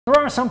There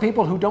are some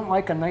people who don't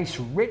like a nice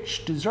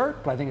rich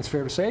dessert, but I think it's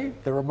fair to say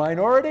they're a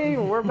minority.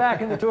 We're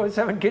back in the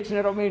 207 Kitchen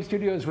at Main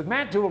Studios with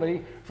Matt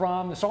Dooley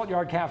from the Salt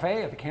Yard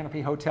Cafe at the Canopy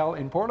Hotel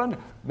in Portland,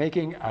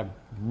 making a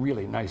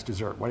really nice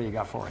dessert. What do you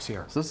got for us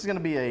here? So this is going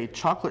to be a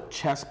chocolate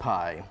chess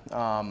pie.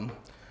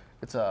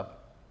 It's a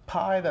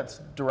pie that's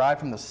derived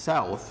from the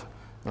South,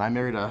 and I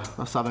married a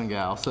Southern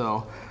gal,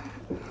 so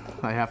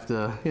I have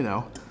to, you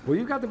know. Well,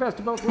 you've got the best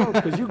of both worlds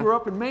because you grew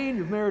up in Maine,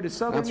 you've married a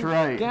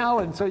Southern gal,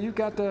 and so you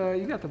got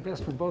the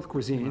best from both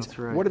cuisines. That's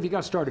right. What have you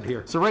got started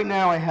here? So right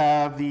now I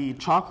have the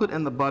chocolate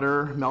and the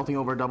butter melting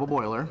over a double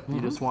boiler. You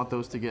just want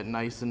those to get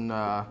nice and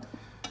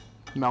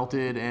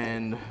melted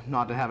and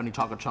not to have any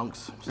chocolate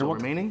chunks still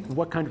remaining.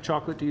 What kind of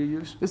chocolate do you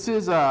use? This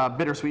is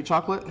bittersweet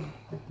chocolate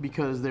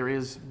because there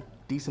is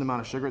decent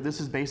amount of sugar.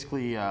 This is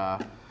basically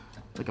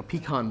like a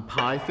pecan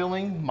pie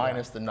filling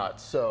minus the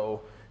nuts.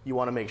 So you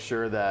want to make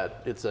sure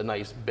that it's a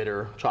nice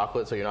bitter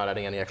chocolate so you're not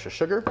adding any extra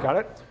sugar. Got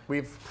it.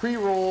 We've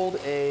pre-rolled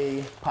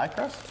a pie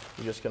crust.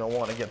 You're just going to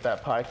want to get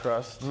that pie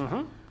crust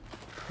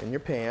in your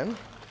pan.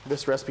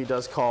 This recipe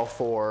does call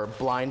for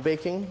blind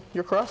baking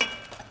your crust.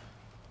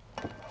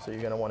 So you're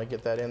going to want to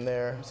get that in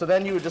there. So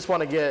then you would just want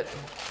to get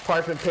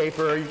parchment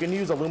paper. You can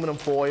use aluminum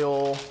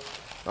foil,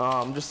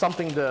 just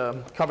something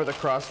to cover the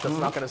crust that's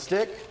not going to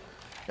stick.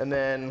 And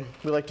then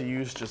we like to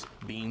use just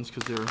beans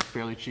because they're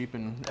fairly cheap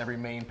and every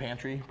Maine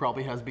pantry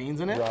probably has beans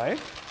in it. Right.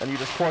 And you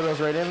just pour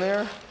those right in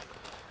there.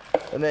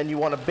 And then you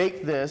want to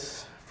bake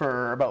this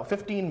for about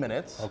 15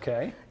 minutes.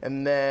 Okay.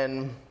 And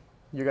then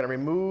you're going to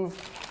remove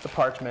the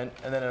parchment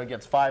and then it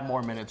gets 5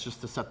 more minutes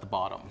just to set the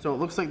bottom. So it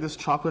looks like this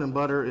chocolate and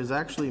butter is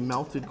actually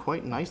melted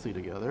quite nicely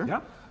together.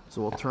 Yep. So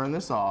we'll turn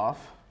this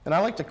off. And I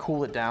like to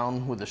cool it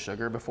down with the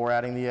sugar before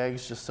adding the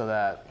eggs, just so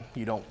that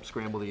you don't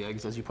scramble the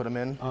eggs as you put them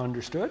in.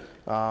 Understood.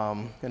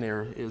 And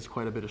there is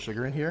quite a bit of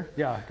sugar in here.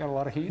 Yeah, got a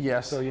lot of heat.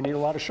 Yes. So you need a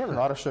lot of sugar. A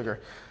lot of sugar.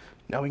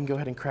 Now we can go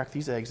ahead and crack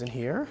these eggs in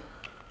here.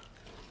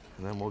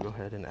 And then we'll go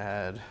ahead and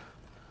add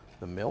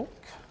the milk.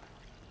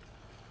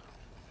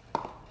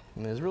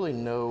 And there's really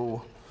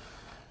no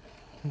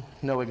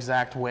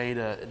exact way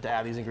to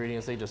add these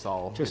ingredients. They just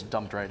all get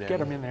dumped right in. Get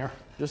them in there.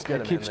 Just get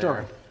them in there. Keep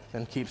stirring.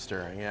 And keep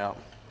stirring, yeah.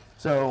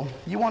 So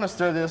you want to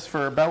stir this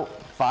for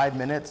about 5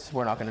 minutes.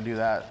 We're not going to do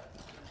that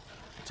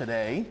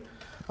today,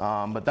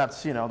 but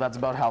that's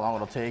about how long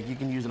it'll take. You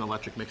can use an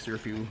electric mixer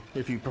if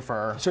you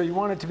prefer. So you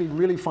want it to be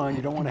really fine.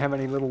 You don't want to have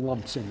any little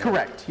lumps in there.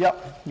 Correct.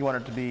 Yep. You want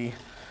it to be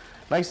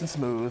nice and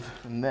smooth,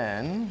 and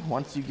then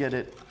once you get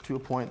it to a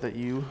point that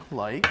you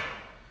like,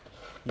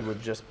 you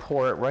would just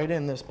pour it right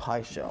in this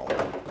pie shell.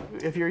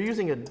 If you're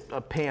using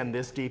a pan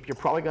this deep, you're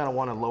probably going to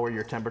want to lower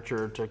your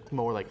temperature to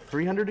more like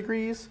 300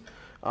 degrees.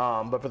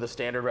 But for the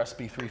standard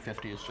recipe,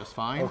 350 is just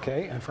fine.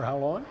 Okay, and for how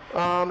long?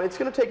 It's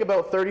going to take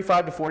about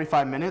 35 to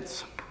 45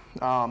 minutes.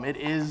 It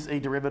is a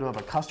derivative of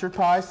a custard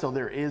pie, so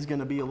there is going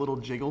to be a little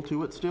jiggle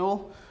to it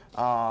still.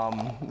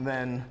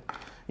 Then,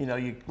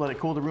 you let it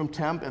cool to room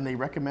temp, and they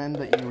recommend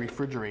that you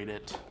refrigerate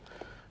it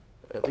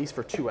at least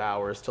for 2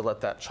 hours to let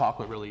that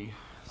chocolate really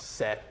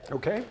set.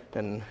 Okay.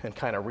 And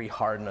kind of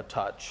re-harden a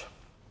touch.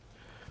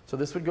 So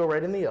this would go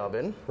right in the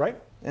oven. Right.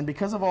 And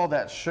because of all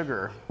that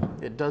sugar,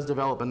 it does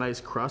develop a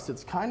nice crust.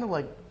 It's kind of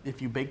like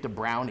if you baked a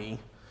brownie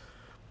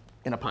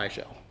in a pie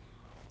shell.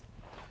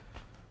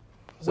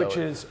 Which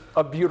is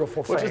a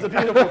beautiful thing. Which is a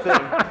beautiful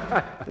thing.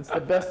 It's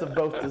the best of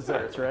both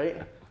desserts,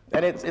 right?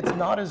 And it's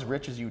not as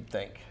rich as you'd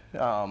think.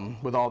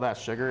 With all that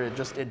sugar,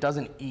 it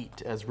doesn't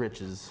eat as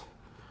rich as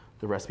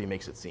the recipe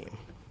makes it seem.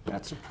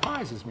 That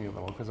surprises me a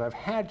little because I've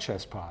had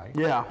chess pie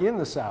in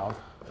the South,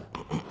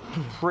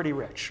 pretty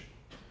rich.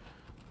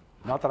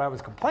 Not that I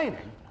was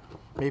complaining.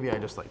 Maybe I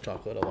just like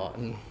chocolate a lot.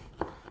 And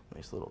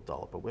nice little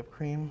dollop of whipped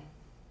cream.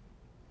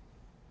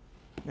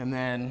 And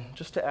then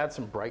just to add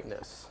some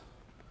brightness,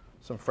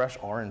 some fresh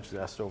orange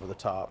zest over the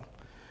top.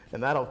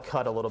 And that'll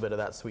cut a little bit of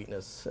that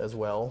sweetness as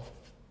well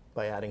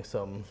by adding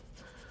some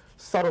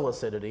subtle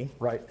acidity.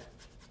 Right.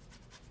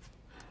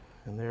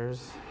 And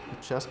there's the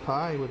chess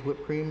pie with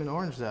whipped cream and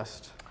orange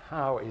zest.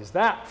 How is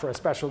that for a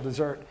special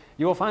dessert?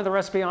 You will find the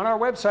recipe on our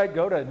website.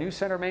 Go to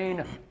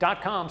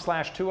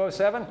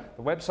newcentermaine.com/207,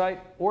 the website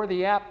or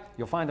the app.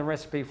 You'll find the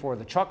recipe for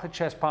the chocolate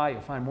chess pie. You'll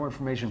find more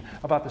information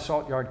about the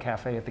Salt Yard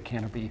Cafe at the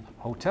Canopy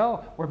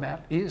Hotel, where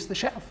Matt is the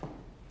chef.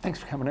 Thanks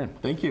for coming in.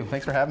 Thank you.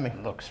 Thanks for having me.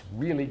 Looks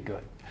really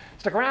good.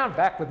 Stick around,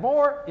 back with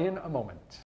more in a moment.